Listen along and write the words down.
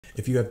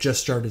If you have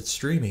just started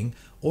streaming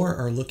or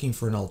are looking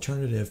for an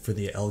alternative for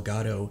the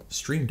Elgato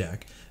Stream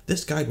Deck,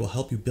 this guide will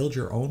help you build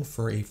your own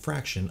for a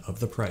fraction of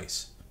the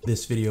price.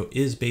 This video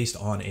is based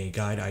on a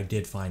guide I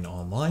did find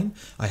online.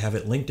 I have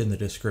it linked in the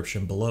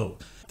description below.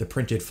 The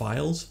printed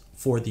files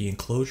for the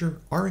enclosure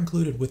are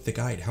included with the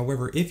guide.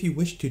 However, if you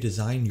wish to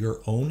design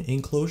your own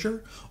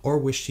enclosure or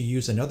wish to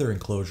use another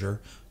enclosure,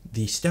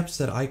 the steps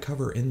that I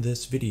cover in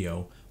this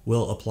video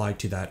will apply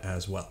to that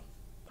as well.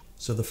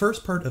 So the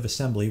first part of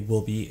assembly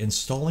will be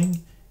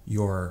installing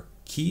your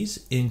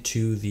keys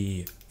into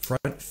the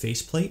front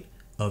faceplate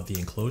of the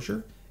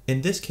enclosure.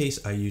 In this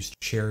case, I used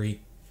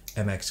Cherry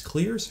MX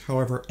Clears.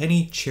 However,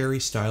 any Cherry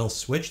style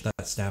switch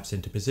that snaps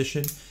into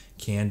position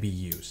can be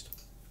used.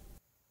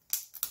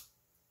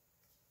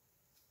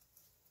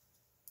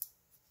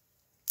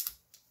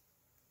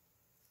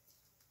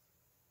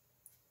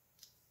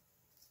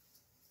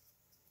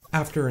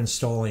 After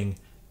installing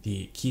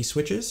the key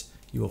switches,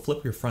 you will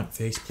flip your front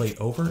faceplate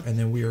over, and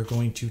then we are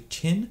going to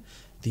tin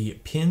the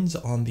pins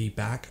on the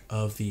back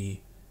of the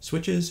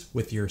switches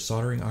with your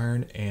soldering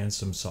iron and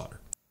some solder.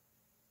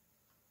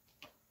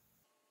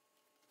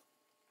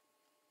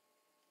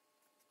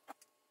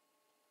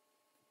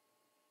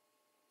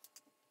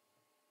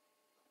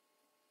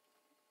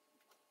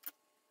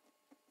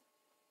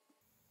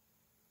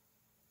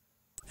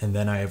 And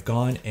then I have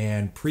gone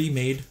and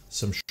pre-made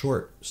some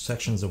short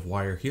sections of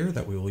wire here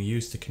that we will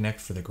use to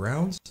connect for the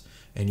grounds,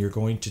 and you're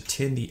going to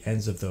tin the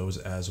ends of those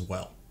as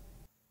well.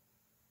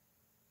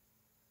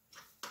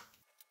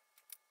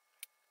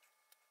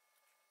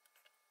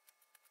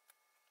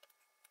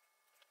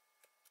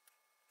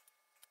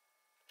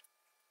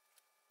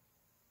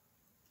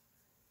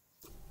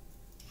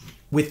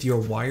 With your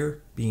wire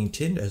being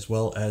tinned, as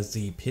well as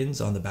the pins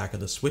on the back of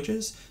the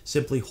switches,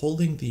 simply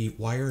holding the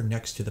wire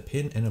next to the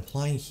pin and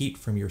applying heat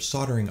from your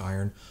soldering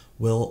iron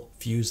will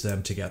fuse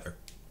them together.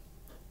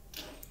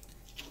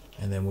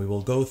 And then we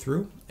will go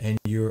through, and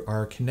you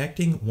are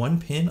connecting one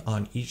pin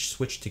on each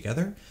switch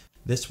together.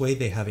 This way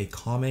they have a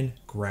common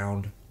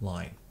ground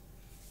line.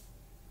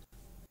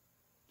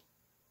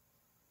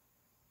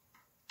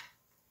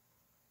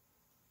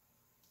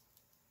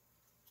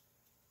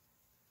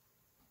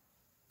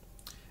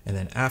 And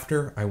then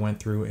after, I went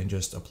through and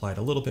just applied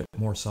a little bit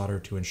more solder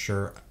to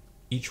ensure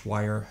each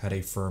wire had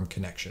a firm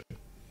connection.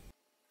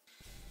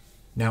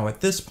 Now at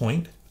this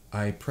point,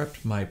 I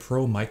prepped my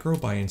Pro Micro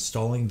by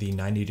installing the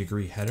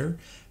 90-degree header.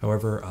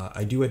 However,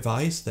 I do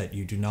advise that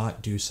you do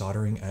not do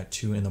soldering at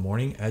 2 in the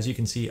morning. As you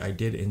can see, I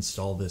did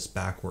install this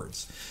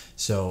backwards.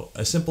 So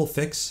a simple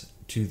fix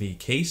to the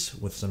case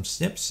with some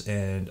snips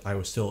and I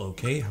was still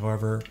okay.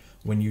 However,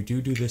 when you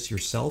do this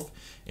yourself,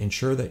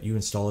 ensure that you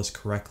install this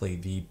correctly.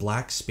 The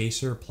black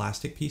spacer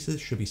plastic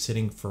pieces should be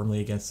sitting firmly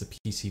against the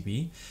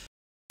PCB.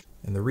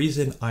 And the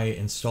reason I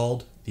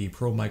installed the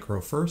Pro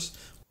Micro first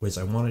was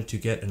I wanted to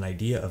get an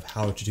idea of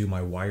how to do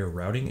my wire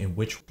routing and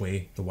which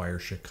way the wire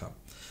should come.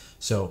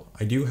 So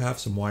I do have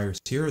some wires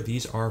here.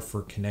 These are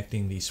for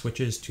connecting the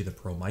switches to the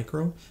Pro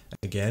Micro.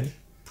 Again,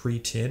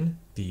 pre-tin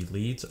the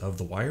leads of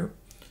the wire.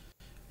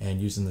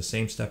 And using the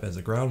same step as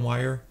the ground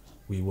wire,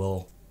 we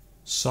will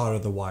solder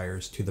the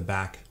wires to the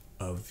back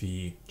of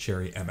the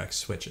Cherry MX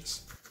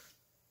switches.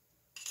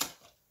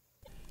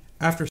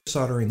 After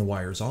soldering the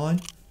wires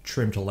on,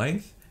 trim to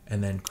length,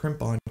 and then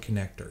crimp on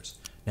connectors.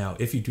 Now,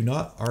 if you do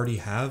not already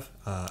have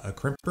a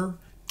crimper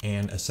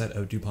and a set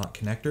of DuPont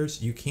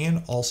connectors, you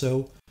can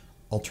also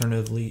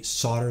alternatively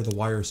solder the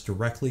wires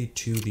directly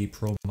to the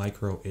Pro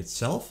Micro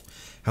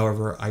itself.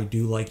 However, I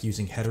do like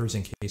using headers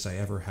in case I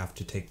ever have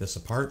to take this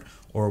apart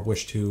or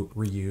wish to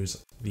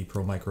reuse the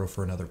Pro Micro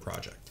for another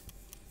project.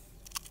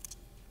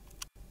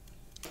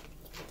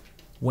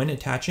 When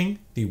attaching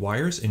the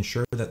wires,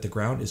 ensure that the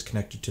ground is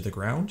connected to the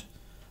ground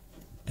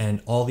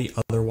and all the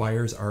other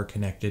wires are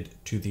connected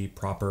to the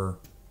proper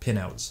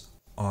pinouts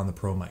on the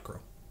Pro Micro.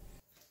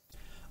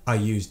 I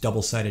use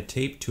double-sided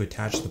tape to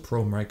attach the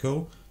Pro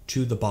Micro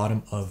to the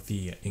bottom of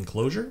the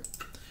enclosure,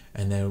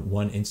 and then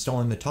when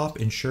installing the top,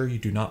 ensure you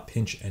do not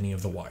pinch any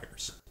of the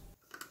wires.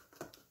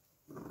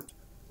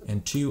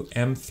 And 2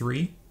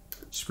 M3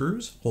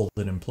 screws hold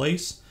it in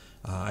place.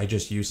 I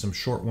just used some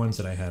short ones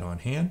that I had on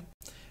hand.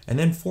 And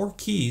then for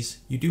keys,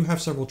 you do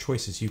have several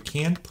choices. You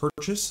can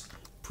purchase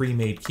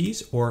pre-made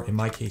keys, or in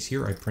my case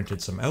here, I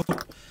printed some out.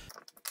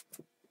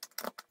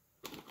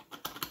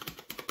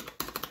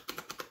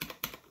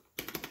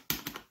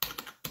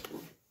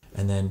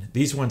 And then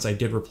these ones I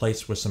did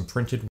replace with some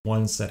printed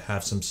ones that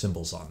have some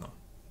symbols on them.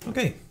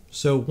 Okay,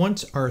 so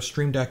once our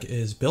Stream Deck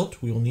is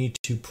built, we will need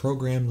to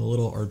program the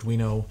little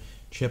Arduino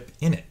chip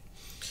in it.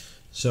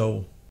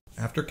 So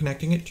after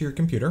connecting it to your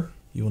computer,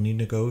 you will need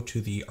to go to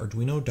the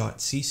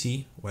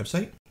arduino.cc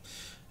website,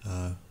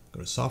 go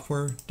to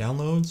software,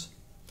 downloads,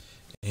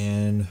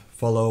 and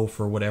follow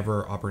for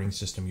whatever operating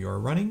system you are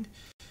running.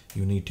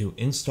 You need to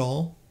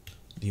install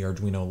the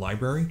Arduino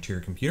library to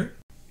your computer.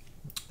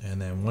 And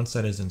then once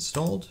that is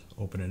installed,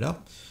 open it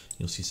up.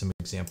 You'll see some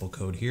example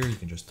code here. You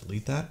can just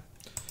delete that.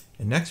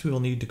 And next we will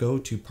need to go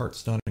to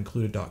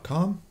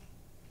partsnotincluded.com.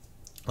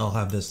 I'll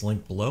have this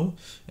link below.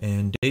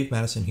 And Dave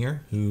Madison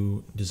here,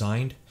 who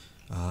designed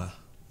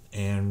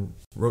and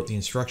wrote the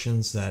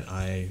instructions that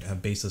I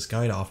have based this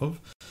guide off of,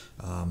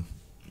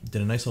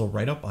 did a nice little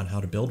write-up on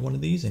how to build one of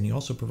these, and he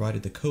also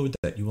provided the code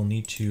that you will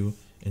need to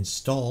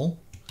install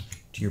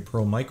to your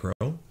Pro Micro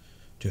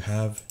to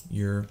have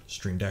your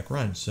Stream Deck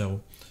run.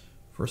 So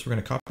first we're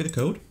going to copy the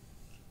code,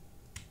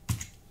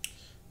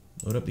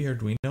 load up the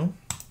Arduino,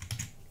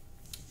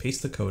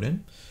 paste the code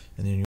in,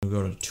 and then you'll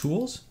go to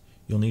Tools.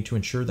 You'll need to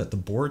ensure that the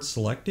board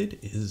selected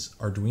is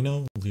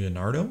Arduino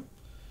Leonardo,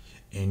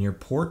 and your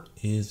port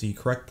is the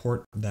correct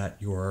port that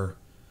your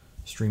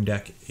Stream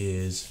Deck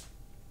is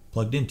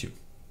plugged into.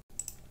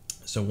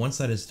 So once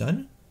that is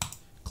done,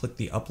 click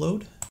the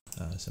upload,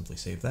 simply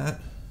save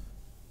that.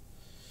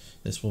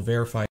 This will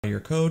verify your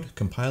code,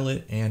 compile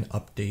it, and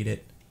update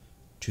it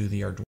to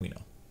the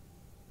Arduino.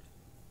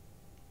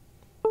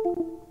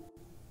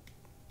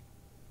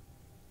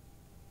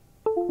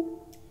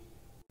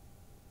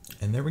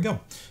 And there we go.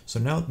 So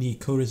now the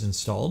code is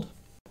installed.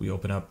 We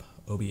open up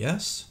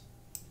OBS,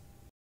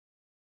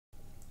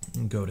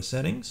 and go to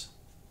Settings,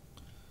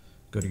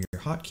 go to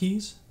your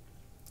hotkeys,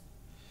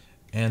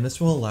 and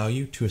this will allow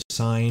you to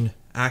assign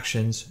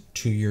actions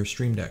to your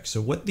Stream Deck.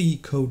 So what the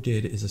code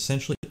did is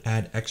essentially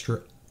add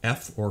extra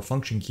F or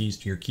function keys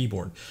to your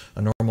keyboard.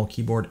 A normal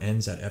keyboard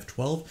ends at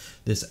F12.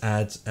 This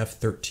adds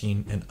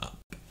F13 and up.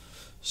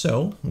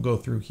 So we'll go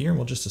through here and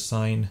we'll just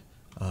assign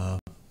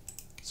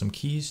some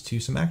keys to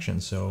some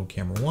actions. So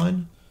camera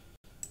 1,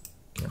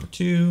 camera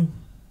 2,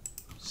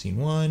 scene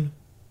 1,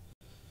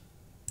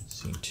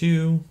 scene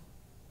 2.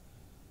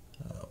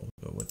 We'll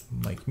go with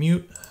mic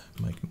mute,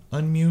 mic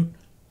unmute.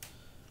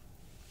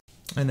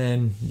 And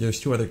then there's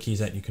 2 other keys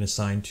that you can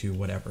assign to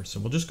whatever. So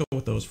we'll just go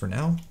with those for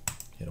now.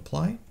 Hit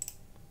apply.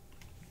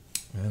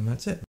 And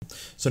that's it.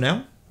 So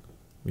now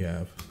we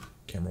have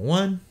camera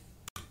 1,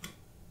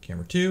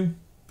 camera 2,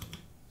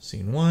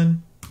 scene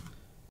 1,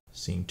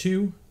 scene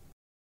 2,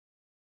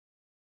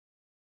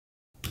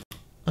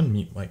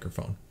 unmute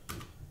microphone,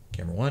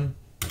 camera 1,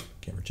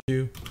 camera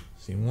 2,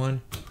 scene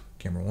 1,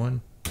 camera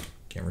 1,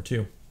 camera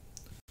 2.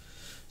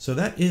 So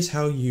that is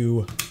how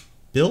you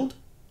build,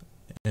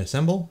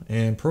 assemble,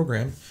 and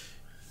program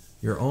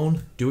your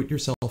own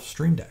do-it-yourself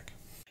Stream Deck.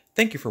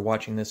 Thank you for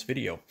watching this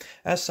video.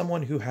 As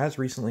someone who has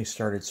recently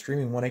started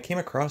streaming, when I came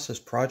across this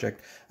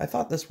project, I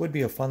thought this would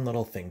be a fun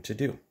little thing to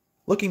do.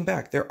 Looking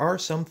back, there are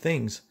some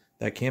things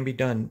that can be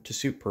done to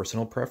suit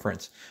personal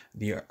preference.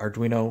 The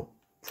Arduino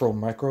Pro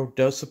Micro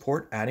does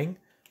support adding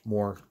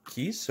more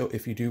keys, so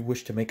if you do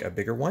wish to make a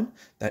bigger one,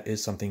 that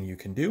is something you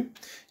can do.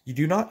 You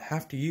do not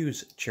have to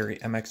use Cherry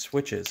MX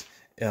switches.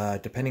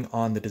 Depending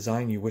on the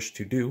design you wish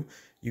to do,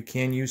 you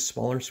can use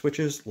smaller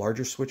switches,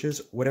 larger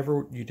switches,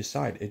 whatever you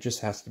decide. It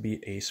just has to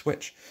be a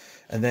switch.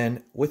 And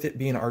then with it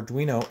being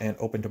Arduino and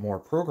open to more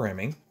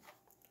programming,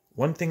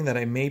 one thing that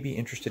I may be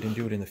interested in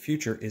doing in the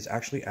future is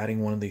actually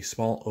adding one of these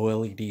small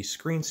OLED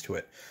screens to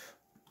it.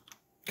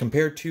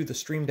 Compared to the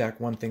Stream Deck,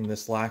 one thing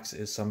this lacks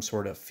is some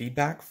sort of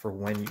feedback for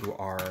when you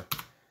are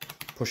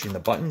pushing the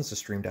buttons. The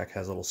Stream Deck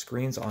has little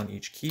screens on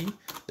each key.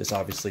 This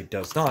obviously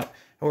does not.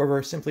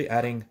 However, simply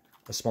adding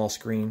a small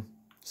screen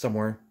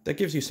somewhere that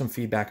gives you some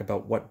feedback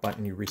about what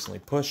button you recently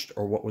pushed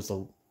or what was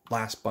the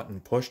last button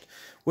pushed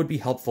would be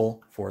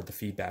helpful for the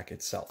feedback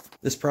itself.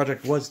 This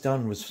project was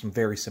done with some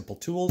very simple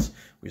tools.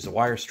 We used a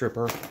wire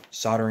stripper,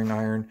 soldering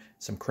iron,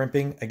 some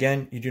crimping.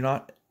 Again, you do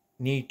not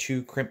need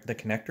to crimp the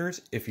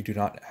connectors. If you do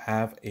not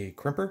have a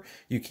crimper,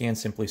 you can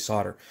simply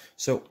solder.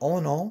 So all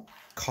in all,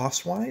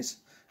 cost-wise,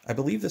 I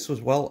believe this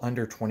was well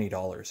under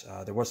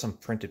 $20. There was some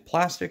printed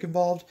plastic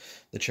involved.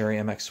 The Cherry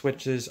MX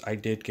switches I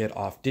did get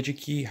off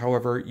DigiKey.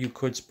 However, you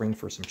could spring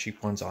for some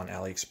cheap ones on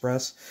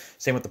AliExpress.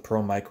 Same with the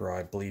Pro Micro.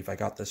 I believe I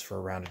got this for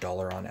around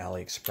 $1 on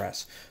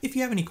AliExpress. If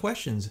you have any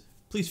questions,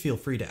 please feel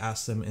free to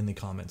ask them in the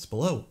comments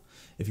below.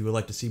 If you would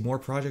like to see more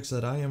projects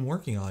that I am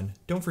working on,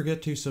 don't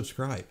forget to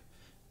subscribe.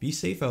 Be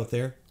safe out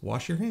there,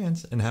 wash your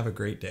hands, and have a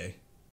great day.